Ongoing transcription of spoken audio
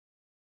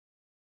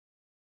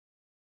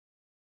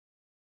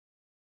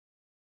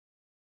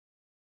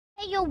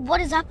Hey yo, what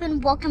is up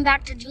and welcome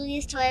back to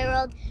Julia's Toy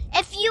World.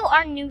 If you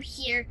are new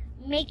here,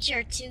 make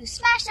sure to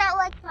smash that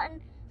like button,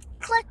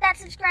 click that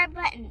subscribe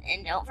button,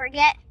 and don't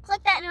forget,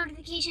 click that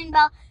notification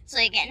bell so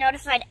you get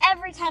notified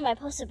every time I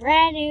post a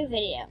brand new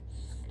video.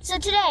 So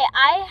today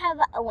I have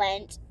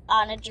went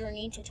on a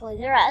journey to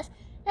Toys R Us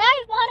and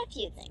I've bought a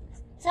few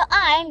things. So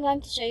I'm going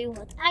to show you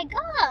what I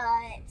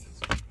got.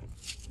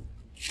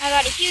 I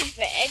got a huge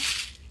bag,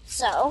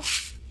 so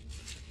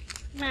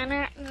I'm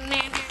gonna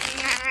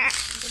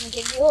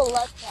give you a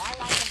look. I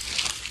like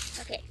it.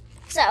 Okay,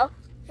 so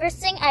first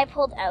thing I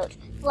pulled out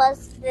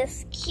was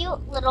this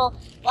cute little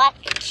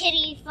black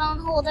kitty phone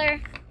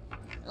holder.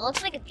 It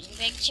looks like a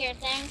beanbag chair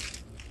thing.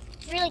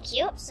 It's really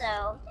cute,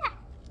 so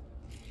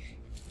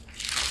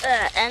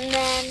yeah. And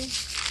then,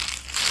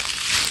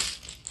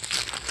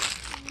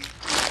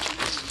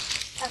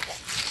 okay,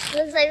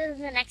 looks like this is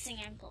the next thing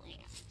I'm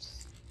pulling out.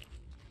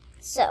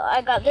 So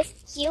I got this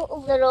cute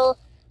little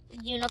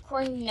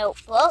unicorn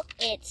notebook.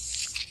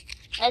 It's,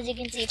 as you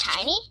can see,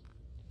 tiny.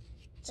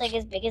 It's like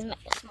as big as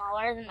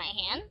smaller than my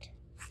hand.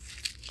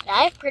 And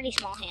I have pretty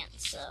small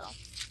hands, so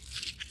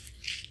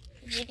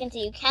as you can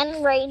see, you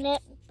can write in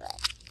it. But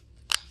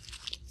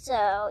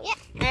so yeah,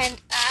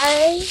 and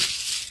I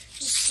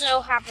just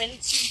so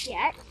happened to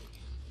get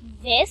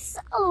this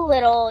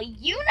little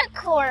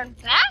unicorn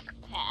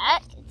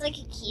backpack. It's like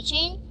a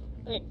keychain,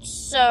 but it's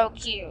so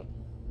cute.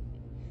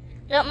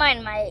 Don't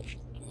mind my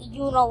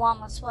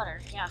Unalama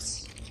sweater,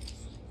 yes.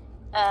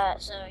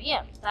 So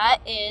yeah, that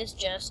is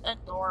just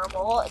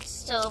adorable. It's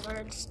silver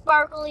and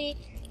sparkly,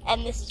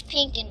 and this is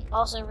pink and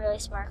also really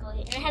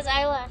sparkly, and it has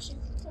eyelashes.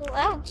 So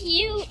how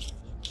cute!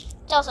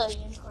 It's also a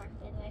unicorn,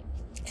 by the way.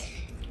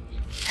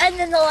 And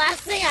then the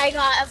last thing I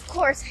got, of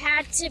course,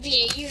 had to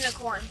be a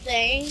unicorn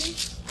thing.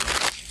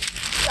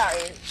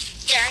 Sorry,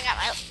 staring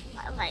at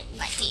my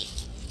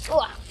feet.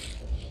 Ooh.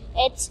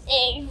 It's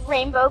a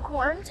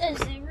Rainbocorns, a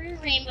Zuru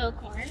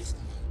Rainbocorns.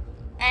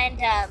 And,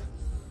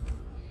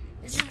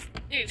 this is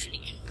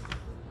usually,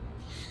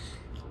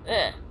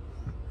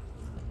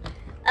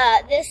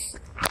 this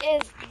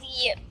is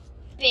the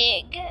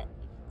big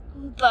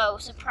bow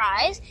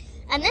surprise.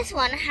 And this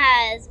one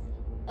has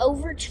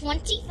over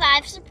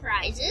 25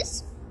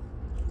 surprises.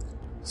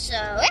 So,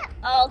 yeah,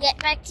 I'll get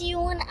back to you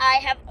when I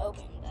have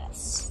opened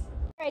this.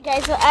 Alright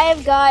guys, so I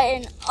have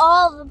gotten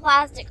all the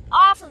plastic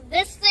off of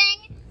this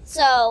thing.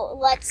 So,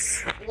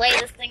 let's lay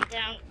this thing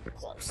down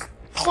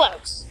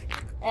close.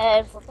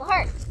 And flip the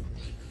heart.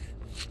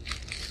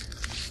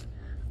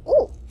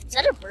 Ooh, is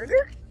that a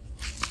burger?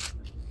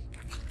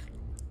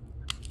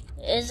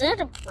 Is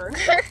it a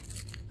burger?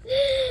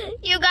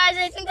 You guys,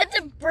 I think that's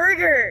a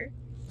burger.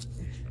 It's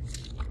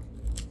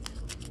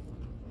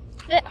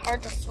a bit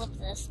hard to flip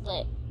this,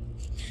 but...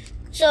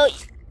 So,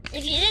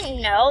 if you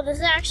didn't know, this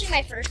is actually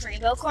my first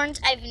Rainbocorns.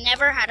 I've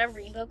never had a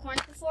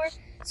Rainbocorns before.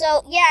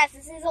 So, yes,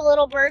 this is a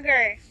little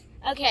burger.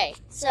 Okay,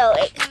 so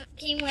it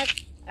came with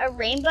a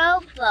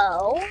rainbow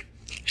bow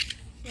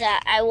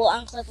that I will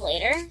unclip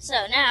later.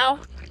 So now,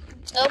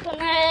 let's open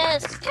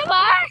this. Come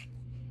on!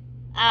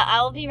 I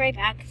will be right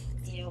back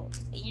with you.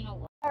 You know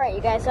what? Alright,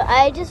 you guys, so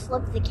I just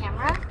flipped the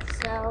camera.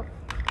 So,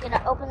 I'm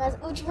gonna open this.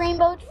 Ooh, it's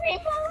rainbow, it's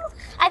rainbow!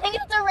 I think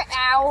it's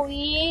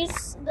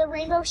the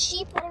rainbow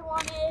sheep that I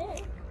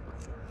wanted.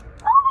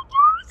 Oh my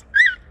gosh!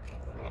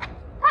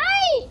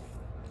 Hi!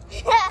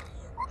 Look at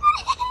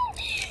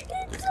it!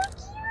 It's so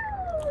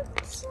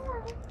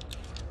cute!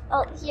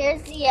 Oh,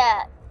 here's the,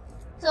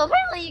 so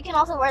apparently you can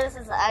also wear this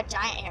as a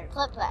giant hair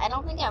clip, but I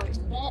don't think I would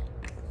do that.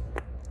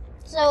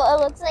 So it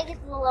looks like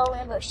it's a little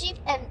rainbow sheep,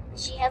 and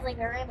she has like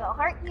a rainbow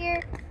heart here.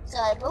 So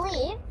I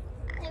believe,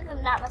 if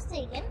I'm not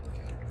mistaken,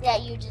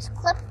 that you just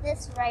clip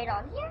this right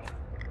on here,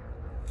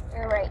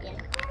 or right in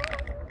here.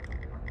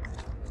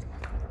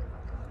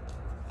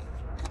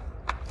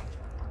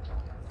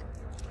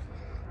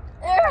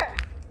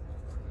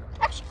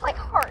 Actually quite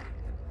hard.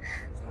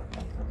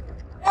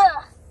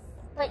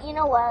 But you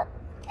know what?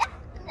 Yeah,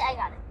 I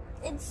got it.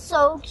 It's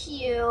so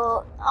cute.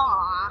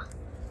 Aww.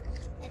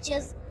 And she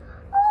has,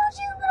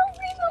 little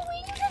rainbow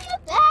wings in the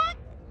back.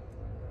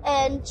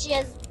 And she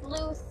has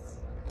blue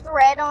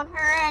thread on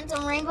her and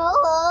some rainbow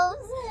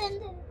hooves.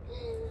 And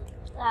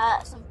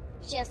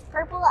she has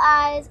purple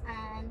eyes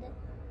and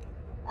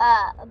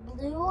a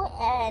blue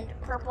and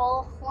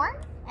purple horn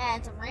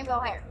and some rainbow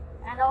hair.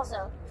 And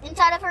also,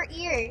 inside of her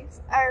ears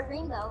are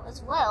rainbow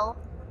as well.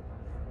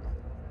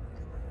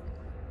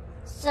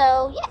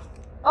 So, yeah.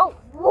 Oh,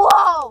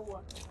 whoa!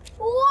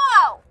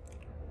 Whoa!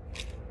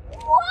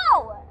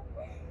 Whoa!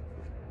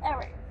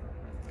 Alright.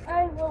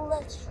 I will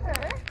let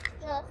her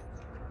just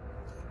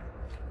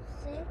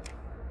see.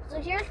 So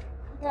here's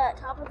the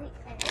top of the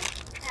egg.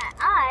 And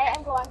I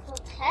am going to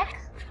pick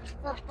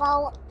the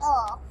bow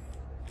off.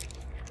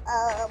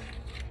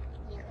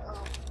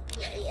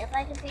 Yeah, if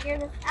I can figure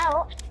this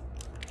out.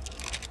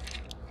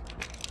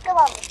 Come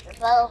on, Mr.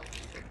 Bow.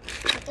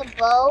 Mr.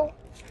 Bow.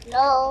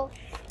 No.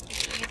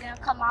 You're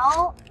gonna come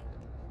out.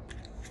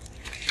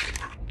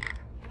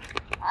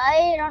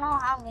 I don't know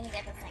how I'm gonna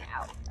get this thing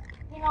out.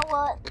 You know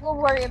what? We'll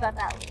worry about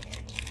that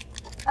later.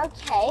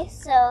 Okay,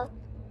 so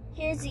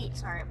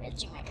sorry, I'm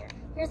itching my ear.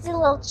 Here's the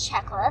little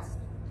checklist.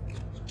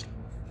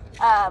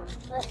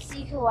 Let's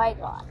see who I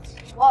got.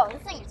 Whoa,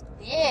 this thing is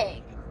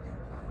big.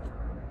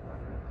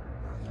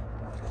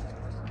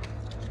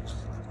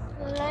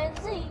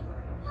 Let's see.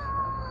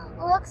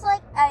 Looks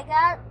like I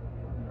got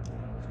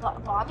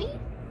Bobby.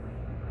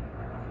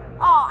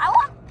 Oh, I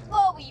want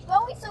Bowie.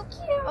 Bowie's so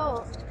cute.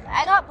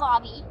 I got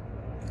Bobby.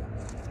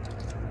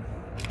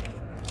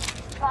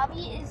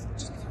 Bobby is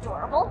just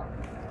adorable.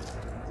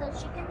 So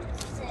she can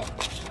sit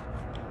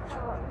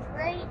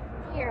right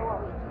here while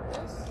we do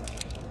this.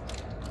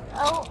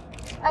 Oh,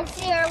 I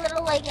see our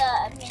little like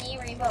a mini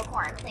rainbow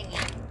corn thingy.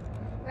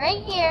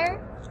 Right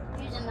here,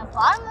 using the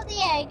bottom of the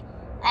egg,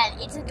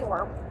 and it's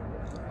adorable.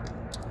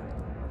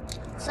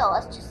 So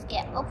let's just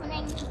get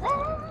opening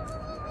that.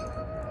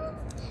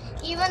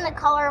 Even the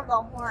color of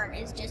the horn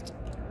is just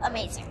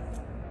amazing.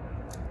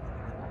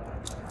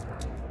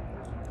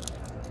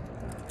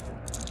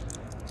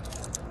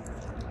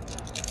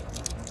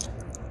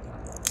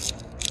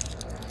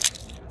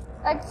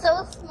 It's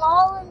so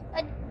small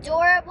and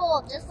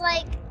adorable, just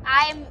like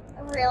I'm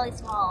really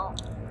small.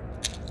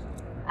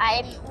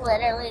 I'm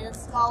literally the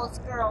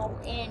smallest girl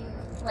in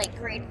like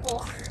grade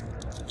 4.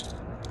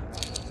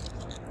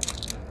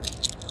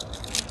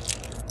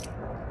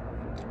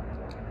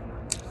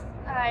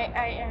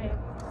 I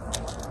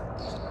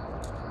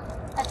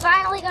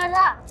finally got it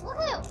off.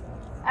 Woohoo!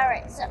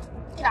 Alright, so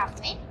get off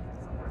me.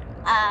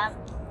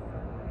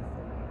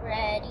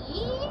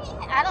 Ready?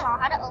 I don't know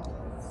how to open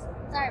this.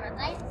 Sorry about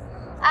that.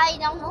 I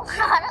don't know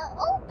how to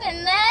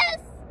open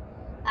this.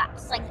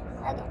 Just like this.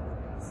 Okay.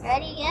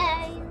 Ready,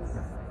 guys?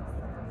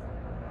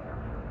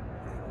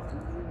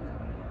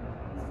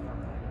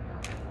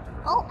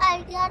 Oh,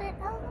 I got it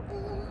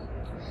open.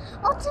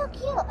 Oh, so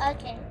cute.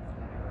 Okay.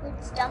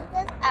 Let's dump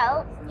this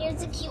out.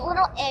 Here's a cute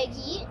little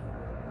eggie.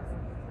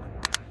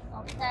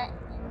 I'll put that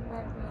in the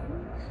bin.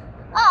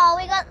 Oh,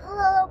 we got a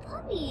little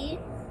puppy.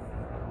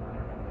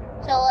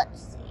 So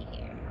let's see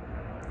here.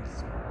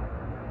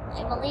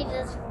 I believe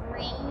this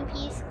ring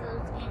piece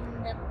goes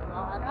in the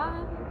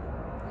bottom.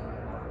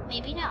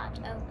 Maybe not.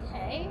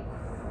 Okay.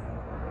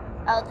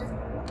 Oh, this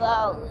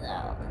bow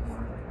though.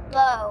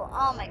 Bow.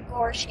 Oh my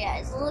gosh,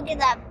 guys. Look at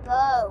that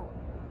bow.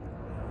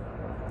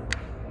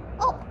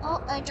 Oh,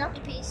 I dropped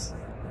a piece.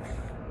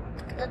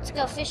 Let's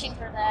go fishing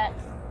for that.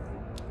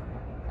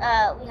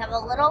 We have a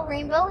little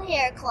rainbow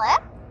hair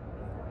clip.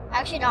 I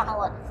actually don't know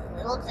what this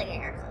is. It looks like a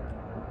hair clip.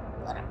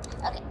 Whatever.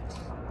 Okay.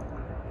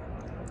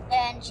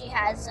 And she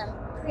has some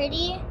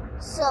pretty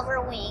silver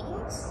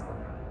wings.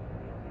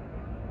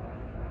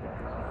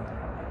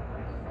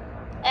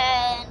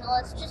 And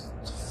let's just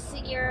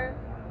figure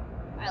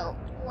out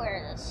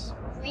where this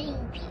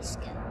ring piece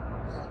goes.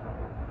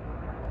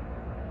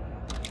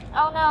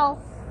 Oh no.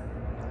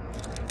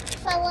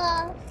 Fell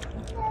off.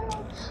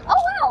 No.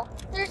 Oh wow!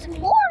 There's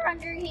more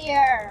under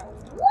here!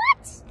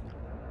 What?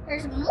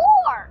 There's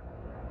more!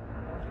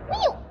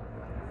 Whew.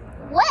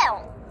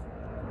 Well,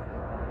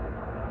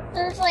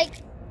 there's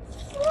like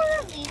 4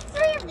 of these,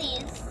 3 of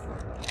these.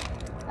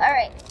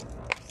 Alright,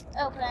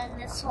 open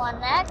this one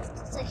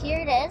next. So here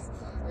it is.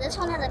 This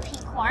one has a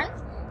pink horn,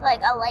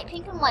 like a light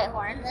pink and white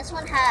horn. This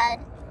one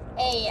had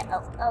a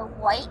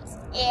white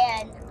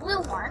and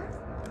blue horn.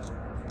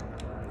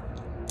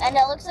 And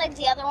it looks like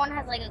the other one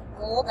has like a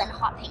gold and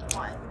hot pink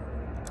horn.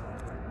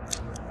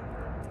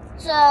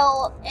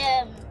 So,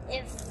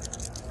 if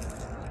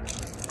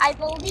I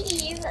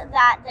believe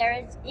that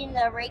there's in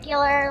the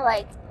regular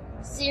like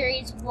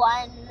series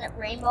 1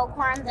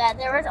 Rainbocorn that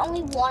there was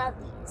only 1 of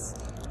these.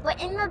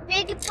 But in the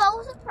big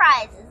bow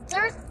surprises,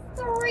 there's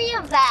 3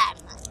 of them.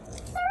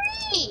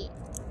 3!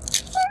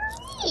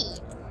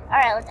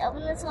 Alright, let's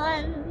open this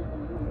one.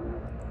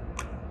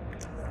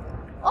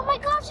 Oh my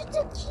gosh, it's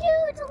so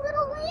cute! It's a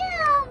little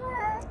lamb!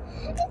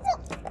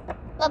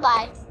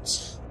 Bye-bye.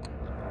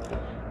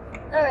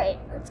 Alright,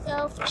 let's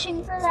go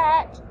fishing for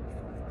that.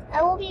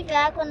 I will be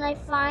back when I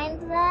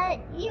find that.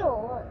 Ew,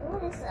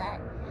 what is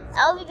that?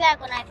 I'll be back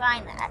when I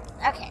find that.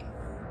 Okay.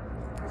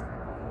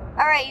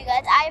 Alright, you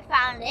guys, I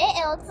found it.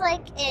 It looks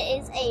like it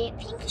is a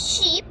pink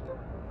sheep.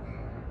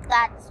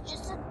 That's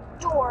just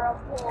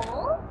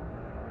adorable.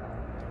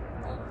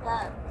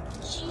 And,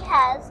 she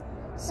has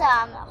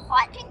some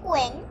hot pink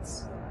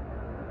wings.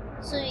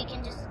 So you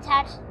can just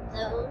attach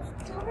those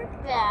to her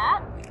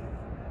back.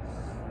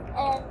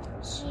 And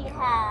she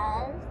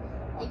has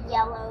a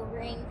yellow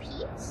ring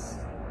piece.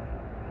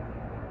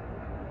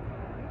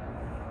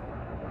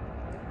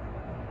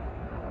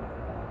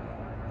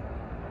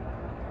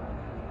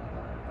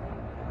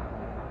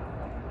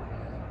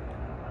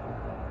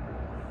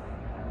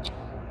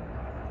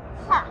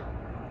 Huh.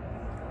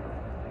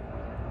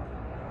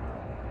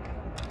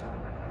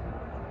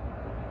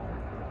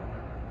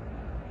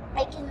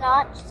 I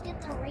cannot just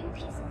get the ring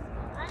pieces.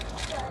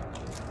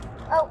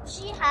 Oh,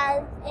 she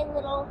has a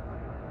little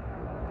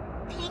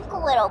pink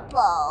little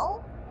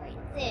bow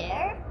right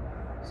there.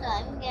 So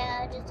I'm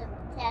gonna just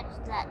attach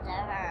that to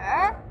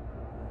her.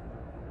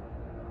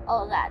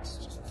 Oh, that's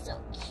just so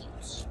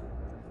cute.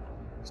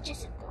 It's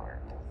just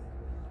adorable.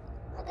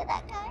 Look at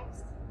that,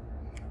 guys.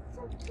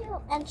 so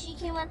cute. And she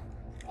came with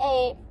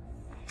a,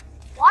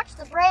 watch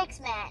the brakes,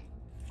 man.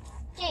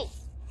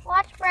 Jeez,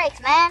 watch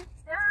brakes, man.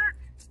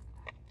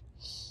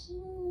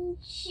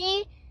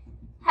 She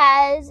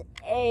has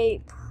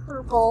a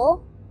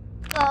purple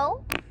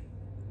bow.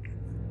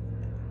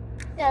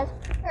 That's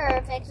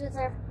perfect with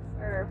her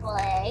purple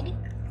egg.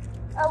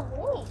 Oh,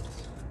 wait.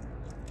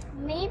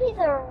 Maybe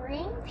the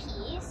ring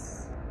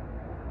piece.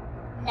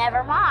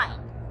 Never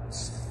mind.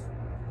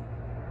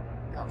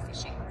 Go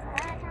fishing.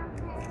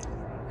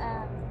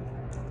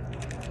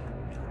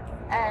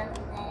 And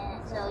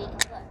then, so you can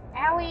put,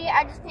 owie,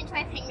 I just pinched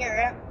my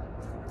finger.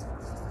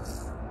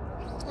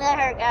 That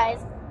hurt,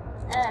 guys.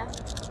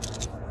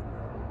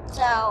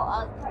 So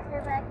I'll put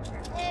her back in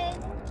her egg.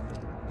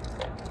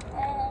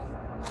 And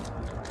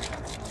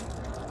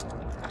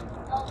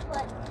I'll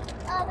put the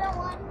other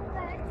one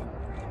back in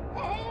her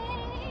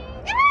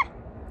egg. Ah!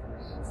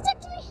 Stick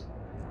to me.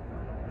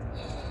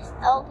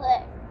 I'll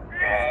put,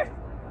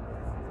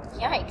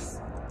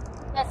 yikes.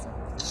 Let's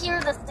cure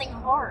this thing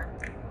hard.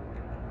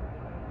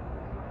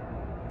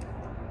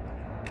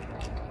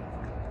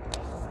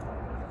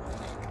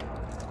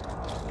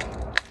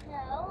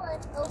 Now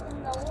let's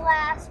open the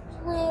last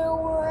blue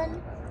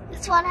one.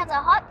 This one has a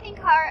hot pink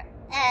heart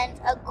and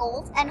a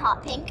gold and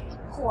hot pink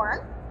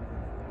horn.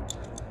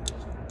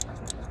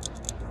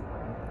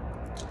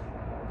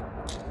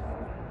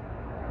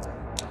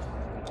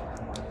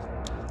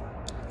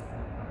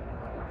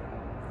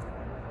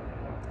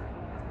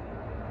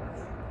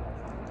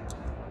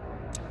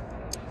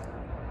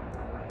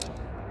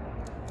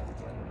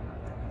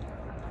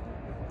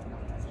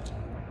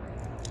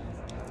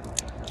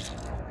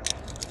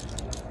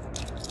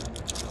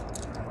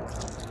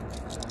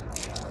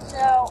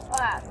 So,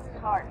 this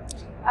is hard.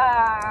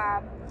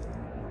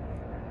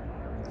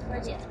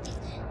 Where's the other piece?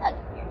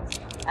 Here.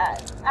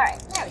 Alright,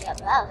 there we go.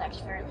 So that was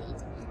actually fairly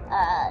easy.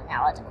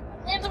 Now let's open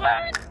this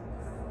one.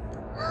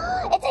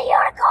 It's a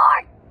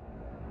unicorn!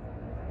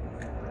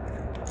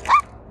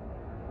 Ah!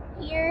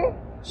 Here,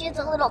 she has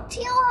a little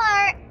teal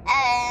heart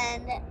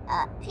and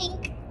a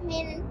pink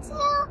mane and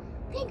tail,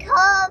 pink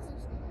hooves,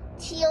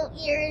 teal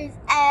ears,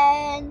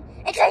 and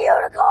it's a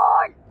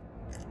unicorn!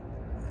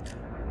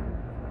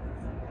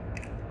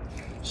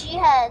 She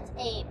has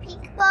a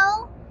pink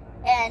bow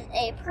and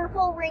a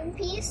purple ring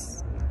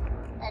piece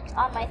that's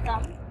on my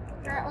thumb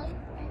currently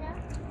right now.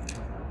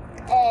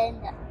 And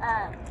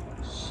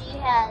she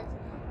has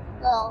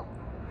little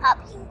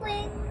hot pink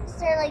wings.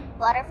 They're like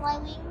butterfly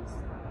wings.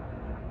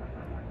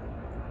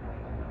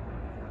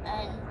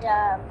 And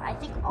I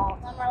think all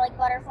of them are like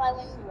butterfly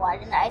wings. Why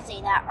didn't I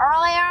say that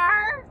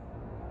earlier?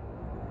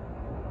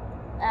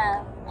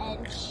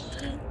 And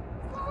she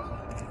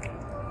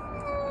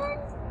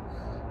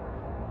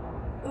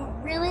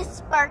really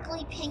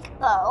sparkly pink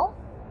bow,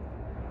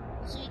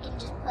 so you can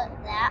just put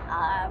that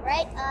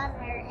right on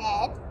her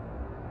head.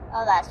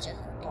 Oh, that's just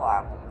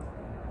adorable.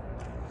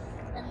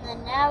 And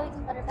then now we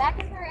can put her back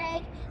in her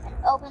egg and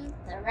open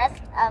the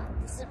rest of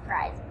the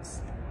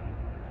surprises.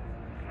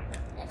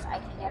 If I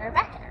can get her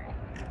back in her egg.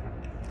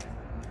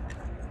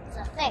 It's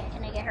a thing,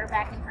 can I get her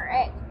back in her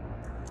egg?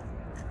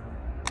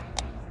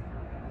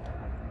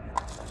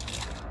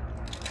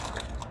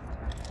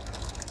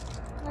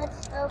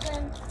 Let's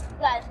open.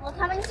 Guys, look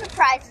how many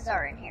surprises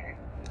are in here.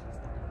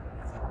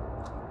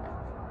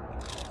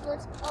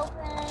 Let's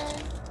open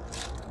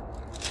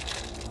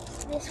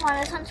this one.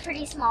 This one's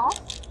pretty small.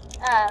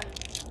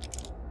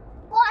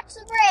 Watch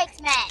the brakes,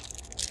 man.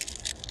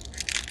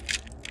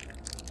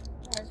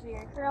 Because we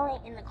are currently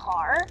in the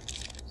car.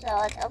 So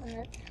let's open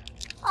this.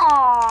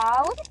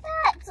 Aww, look at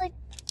that. It's like,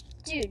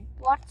 dude,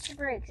 watch the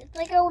brakes. It's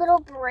like a little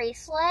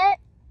bracelet.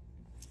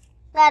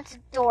 That's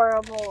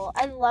adorable.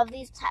 I love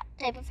these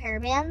type of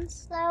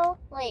hairbands, though.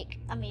 Like,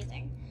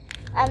 amazing.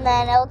 And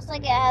then it looks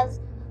like it has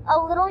a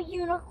little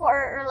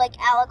unicorn, or like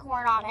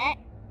alicorn on it.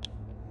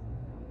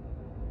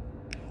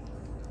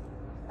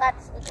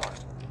 That's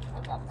adorable. I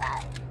love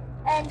that.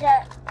 And,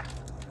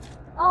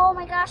 oh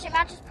my gosh, it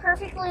matches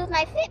perfectly with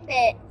my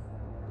Fitbit.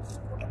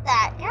 Look at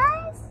that,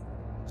 guys.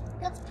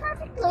 It goes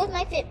perfectly with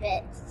my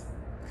Fitbit.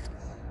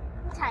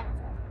 What time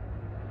is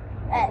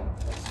it?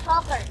 It's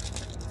 12:30.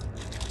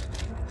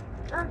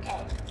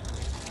 Okay.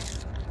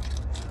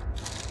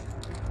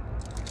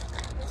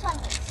 This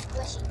one's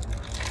squishy.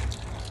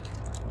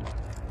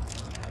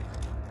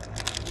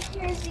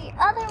 Here's the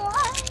other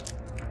one.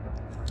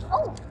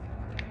 Oh,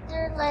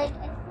 they're like,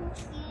 I think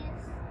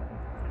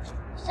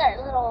these are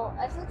little,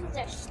 I think these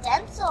are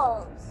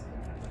stencils.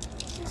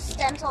 There's a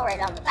stencil right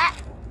on the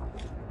back.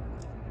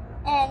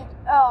 And,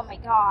 oh my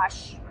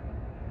gosh.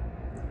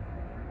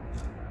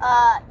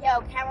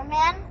 Yo,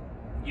 cameraman?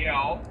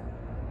 Yo.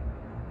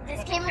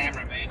 This came with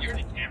cameraman. You're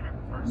the camera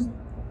person.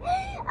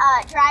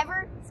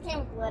 Driver. This came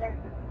with glitter.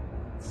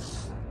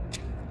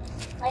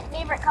 My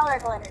favorite color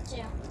glitter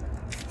too.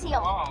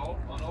 Teal. Oh,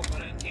 well,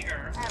 open it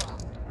here. I don't know.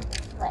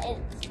 But it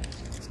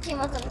came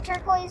with some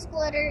turquoise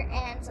glitter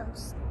and some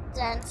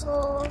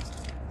stencils.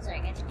 Sorry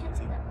guys, you can't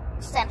see that.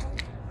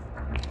 Stencils.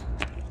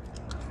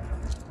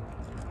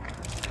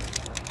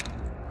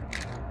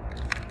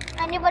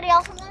 Anybody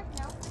else in there?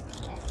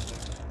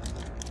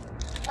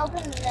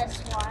 open this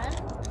one.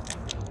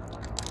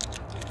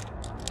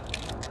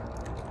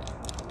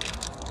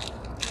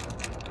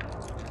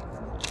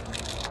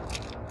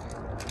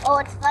 Oh,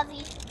 it's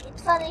fuzzy.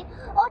 It's fuzzy.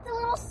 Oh, it's a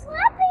little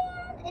slap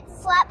band. It's a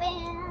slap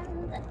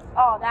band.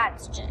 Oh,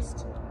 that's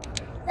just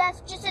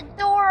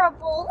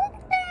adorable. Look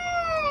at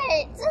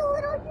that. It's a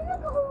little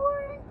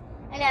unicorn.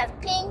 And it has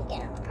pink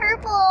and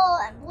purple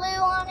and blue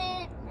on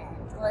it.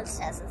 And let's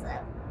test this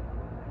out.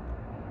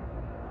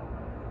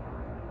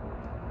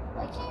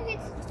 Why can't you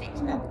get the face?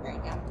 Oh, there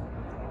you go.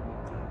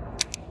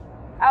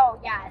 Oh,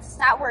 yes.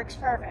 That works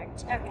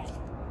perfect. Okay.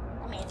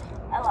 Amazing.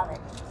 I love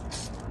it.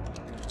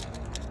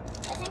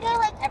 I think I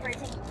like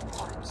everything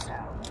unicorn, so.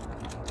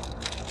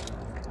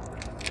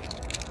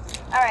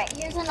 Alright,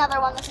 here's another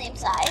one the same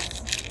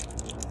size.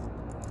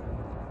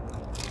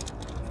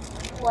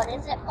 What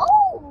is it?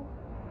 Oh!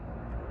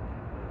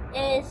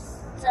 It's,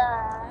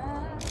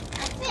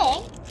 I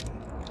think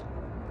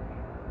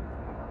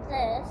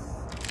this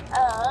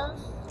is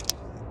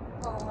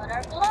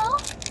glitter glow.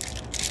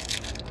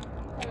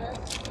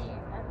 Let's see.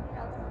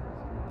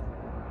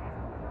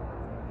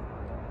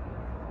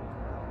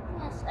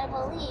 Yes, I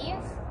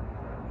believe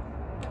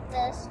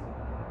this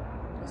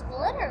is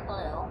glitter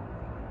glue.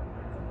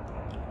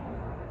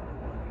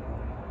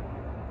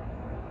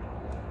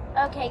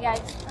 Okay,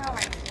 guys. Oh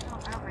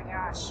my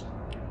gosh.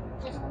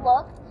 Just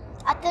look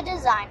at the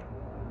design.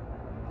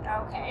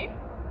 Okay.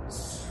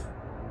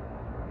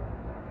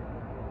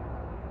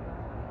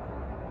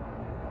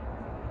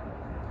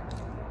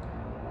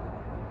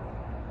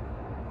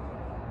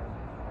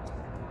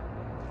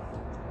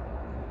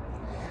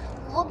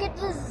 Look at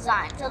the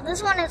design. So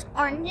this one is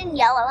orange and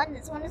yellow, and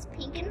this one is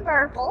pink and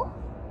purple.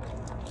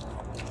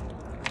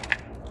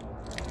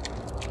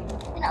 I'm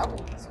gonna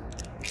open this one.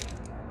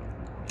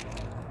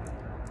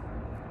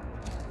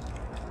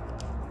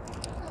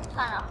 It's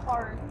kind of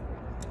hard.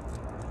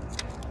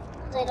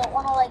 Because I don't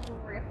want to like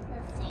rip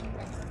the thing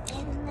that's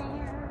in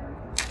there.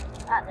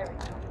 Ah, there we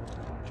go.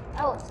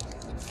 Oh,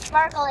 it's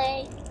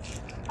sparkly.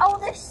 Oh,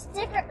 there's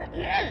stickers.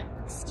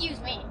 Excuse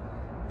me.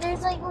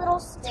 There's like little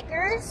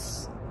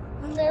stickers.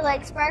 And they're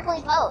like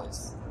sparkly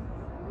bows.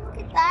 Look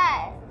at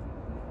that.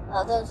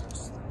 Oh, those are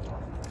just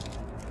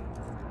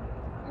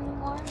any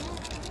more in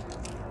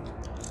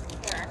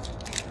there?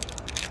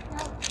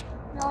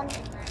 No one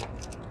in there.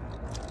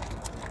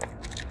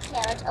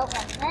 Yeah, let's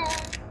open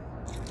this.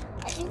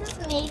 I think this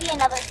may be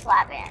another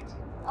slap band.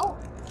 Oh,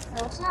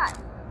 no it's not.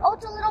 Oh,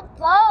 it's a little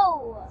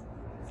bow.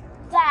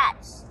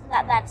 That's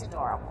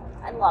adorable.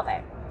 I love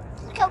it.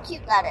 Look how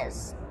cute that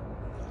is.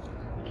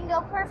 You can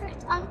go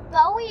perfect on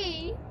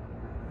Bowie.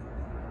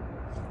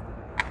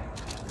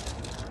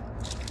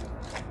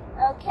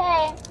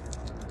 Okay,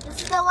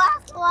 this is the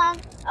last one.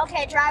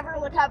 Okay, driver,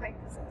 look how big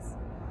this is.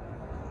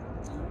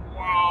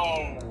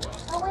 Wow.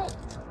 Oh wait,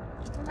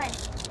 never mind.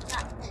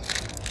 Not.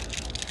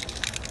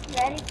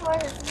 Ready for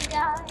this, you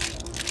guys?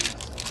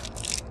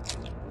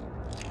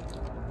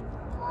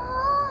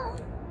 Oh.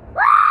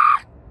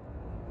 Ah!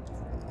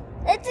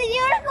 It's a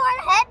unicorn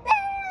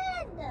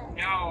headband!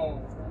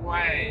 No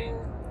way.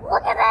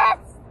 Look at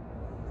this!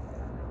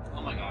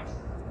 Oh my gosh.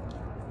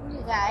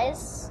 You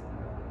guys.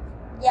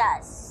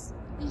 Yes.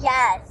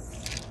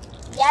 Yes.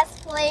 Yes,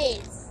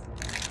 please.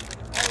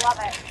 I love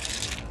it.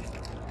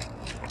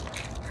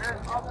 And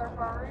other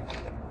birds.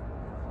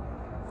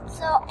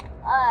 So,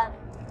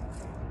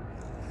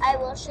 I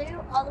will show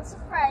you all the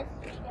surprises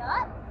we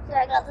got. So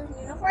I got this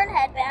unicorn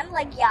headband,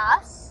 like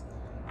yes.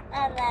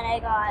 And then I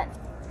got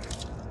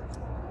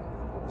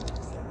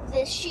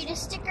this sheet of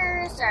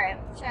stickers. Sorry, I'm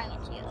showing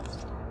it to you.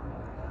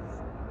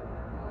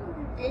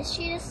 This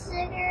sheet of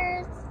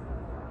stickers.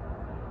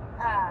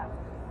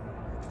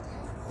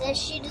 This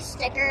sheet of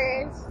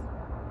stickers.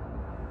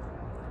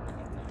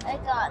 I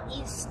got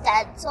these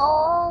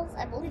stencils.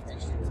 I believe they're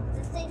stencils.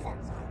 This say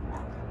stencils.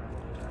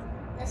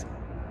 This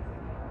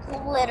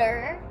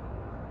glitter.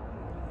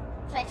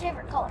 It's my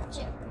favorite color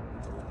too.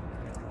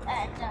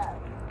 And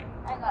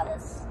I got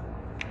this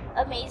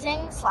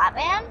amazing slap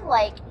band.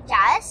 Like,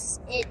 yes,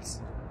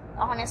 it's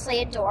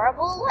honestly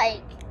adorable.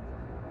 Like,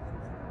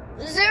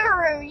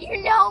 Zuru,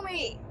 you know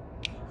me.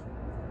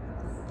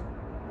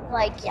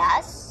 Like,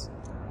 yes.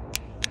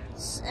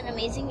 It's an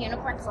amazing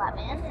unicorn slap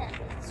band, and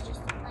it's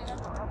just plain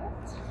adorable.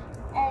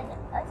 And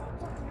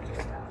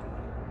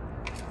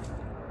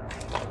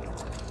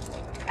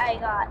I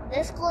got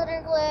this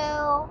glitter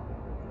glue,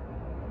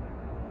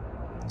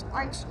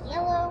 orange and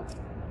yellow.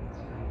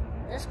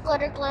 This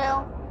glitter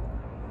glue,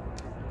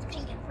 it's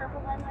pink and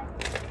purple by the way.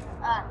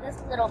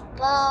 This little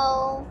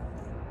bow.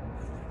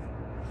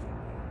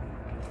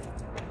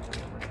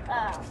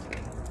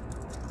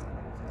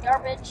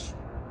 Garbage.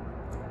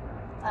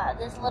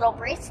 This little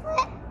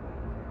bracelet.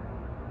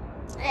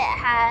 It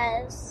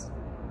has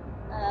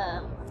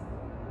a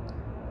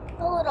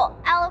little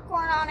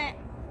alicorn on it,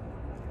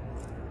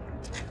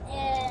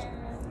 and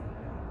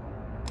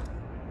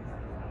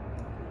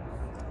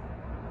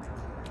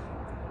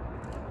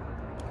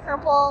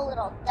purple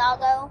little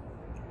doggo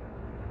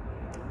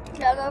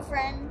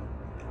friend.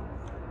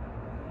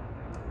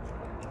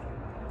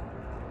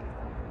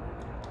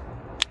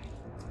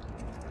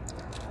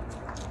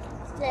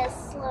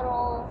 this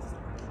little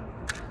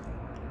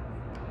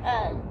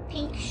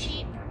pink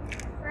sheep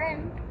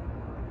friend,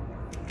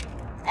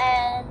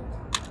 and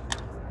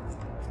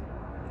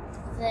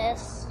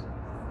this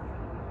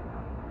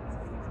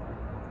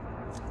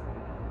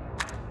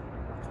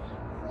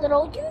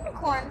little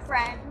unicorn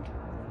friend.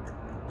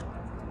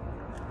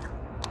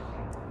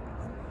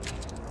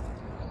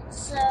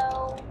 So,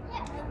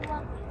 yeah, I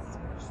love these.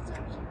 They're so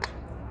cute.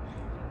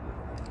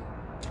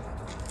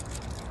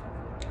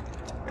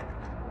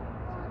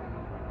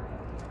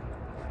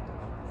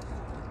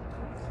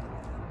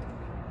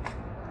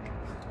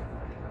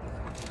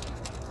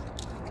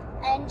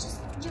 And just,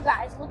 you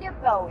guys, look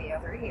at Bowie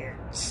over here.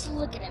 Just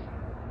look at him.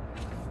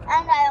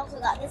 And I also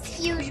got this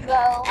huge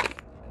bow.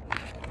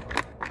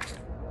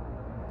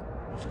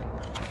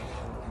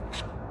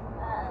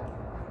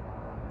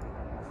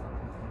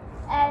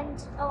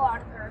 And a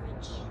lot of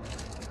garbage.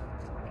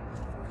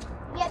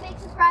 You get big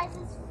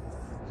surprises,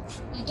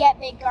 you get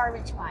big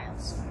garbage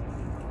piles.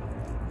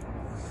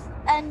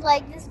 And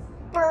like this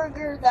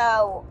burger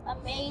though,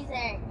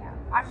 amazing,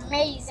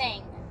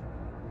 amazing.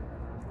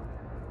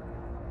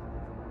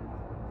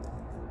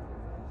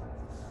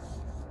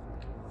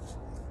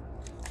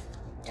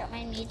 Don't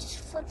mind me just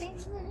flipping.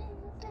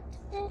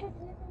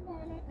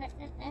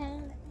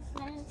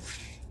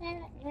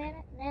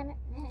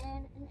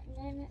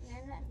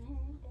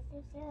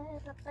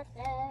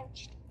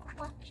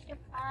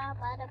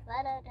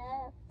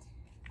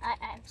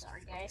 I'm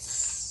sorry,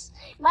 guys.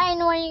 Am I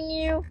annoying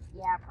you?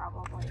 Yeah,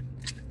 probably.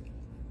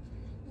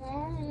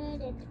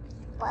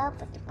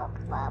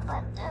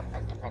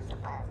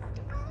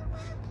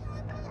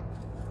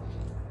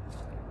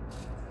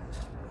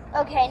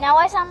 Okay, now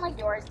I sound like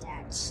Dora's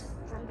dad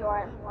from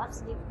Dora and the Lost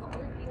Sleep.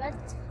 If you guys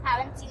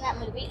haven't seen that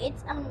movie,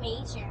 it's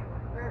amazing.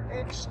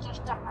 It's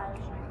just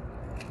amazing.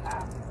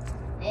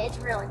 It's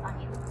really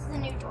funny. It's the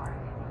new Dora.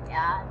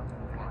 Yeah.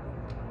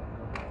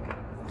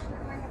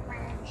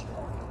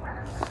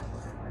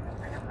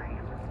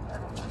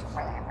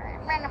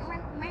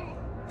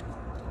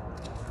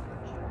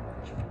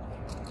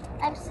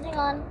 I'm sitting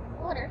on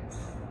water.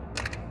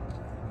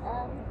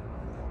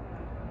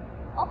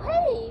 Oh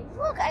hey,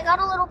 look, I got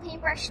a little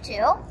paintbrush too.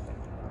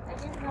 I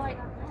didn't know I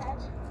got that.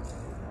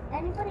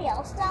 Anybody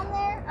else down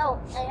there?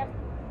 Oh, I have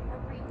a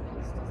green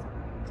piece.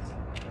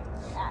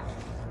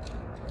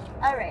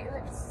 Alright,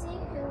 let's see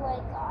who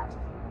I got.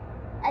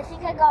 I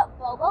think I got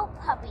Bobo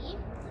Puppy.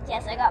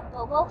 Yes, I got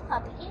Bobo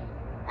Puppy.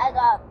 I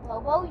got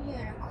Bobo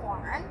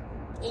Unicorn.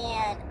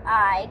 And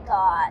I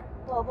got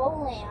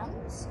Bobo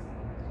Lambs.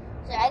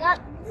 So I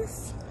got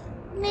this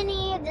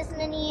mini, and this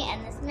mini.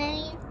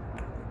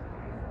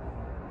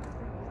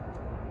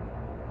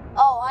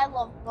 Oh, I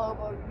love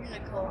Bobo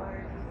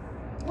Unicorn.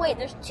 Wait,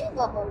 there's two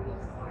Bobo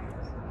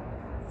Unicorns.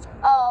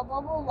 Oh,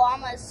 Bobo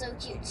Llama is so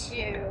cute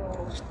too.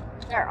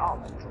 They're all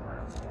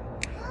adorable.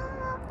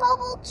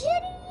 Bobo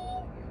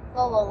Kitty.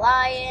 Bobo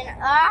Lion.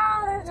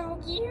 Ah, they're so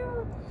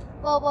cute.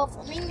 Bobo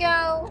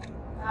Flamingo.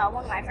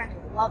 One of my friends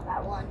would love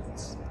that one.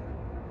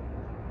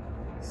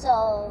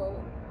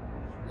 So,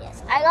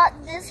 yes, I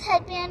got this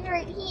headband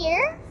right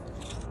here.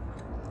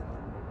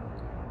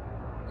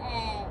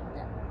 And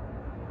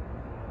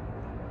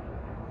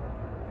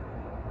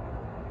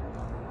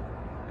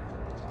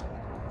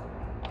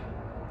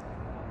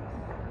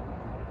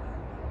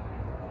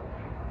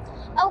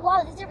oh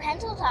wow, these are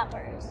pencil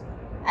toppers.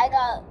 I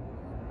got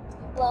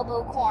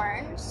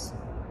Rainbocorns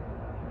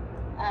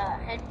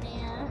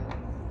headband.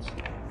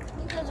 I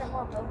think those are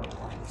more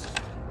Rainbocorns.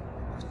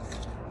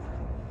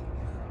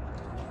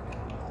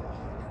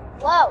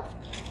 Whoa,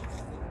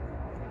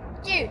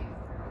 dude.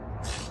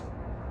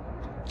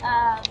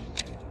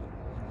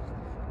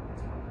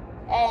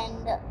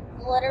 And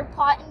glitter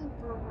pot and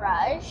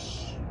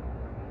brush.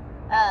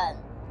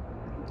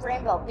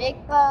 Rainbow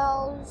big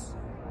bows.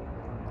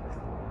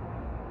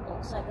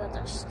 Looks like those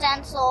are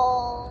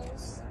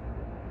stencils.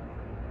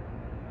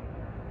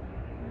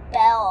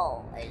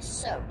 Belle is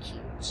so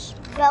cute.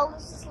 Belle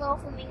is this little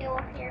flamingo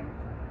up here.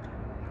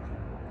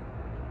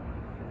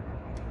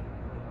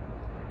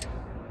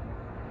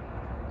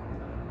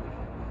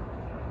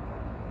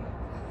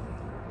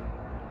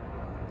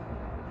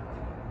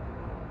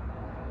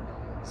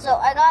 So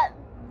I got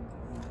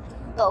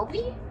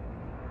Bobby.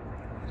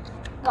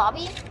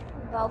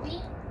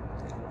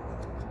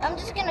 I'm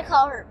just gonna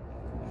call her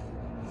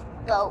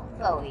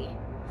Bowie.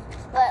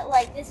 But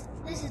like this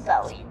is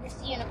Bowie. This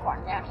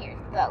unicorn down here is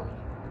Bowie.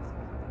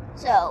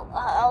 So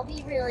I'll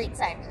be really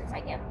excited if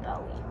I get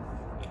Bowie.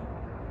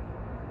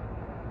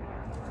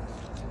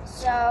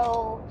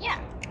 So yeah.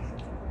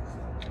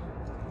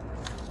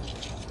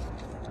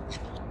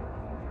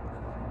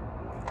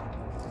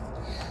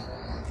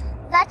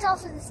 That's all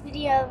for this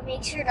video.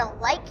 Make sure to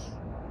like,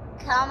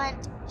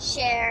 comment,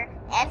 share,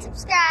 and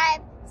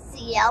subscribe.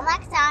 See y'all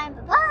next time.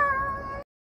 Bye-bye.